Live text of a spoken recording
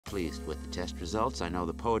pleased with the test results. I know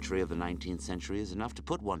the poetry of the 19th century is enough to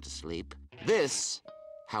put one to sleep. This,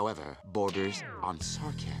 however, borders on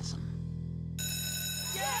sarcasm.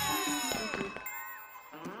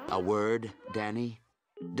 A word, Danny?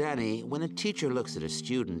 Danny, when a teacher looks at a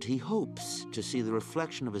student, he hopes to see the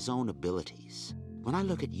reflection of his own abilities. When I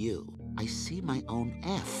look at you, I see my own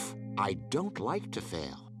F. I don't like to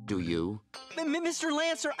fail. Do you? Mr.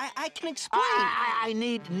 Lancer, I can explain. I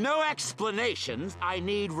need no explanations. I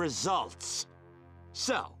need results.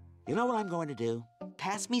 So, you know what I'm going to do?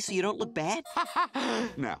 Pass me so you don't look bad?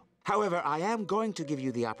 No. However, I am going to give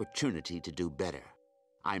you the opportunity to do better.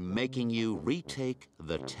 I'm making you retake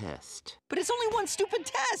the test. But it's only one stupid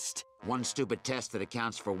test. One stupid test that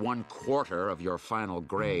accounts for 1/4 of your final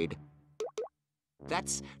grade.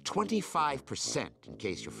 That's 25% in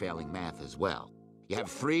case you're failing math as well. You have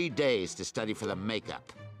 3 days to study for the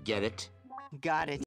makeup. Get it? Got it.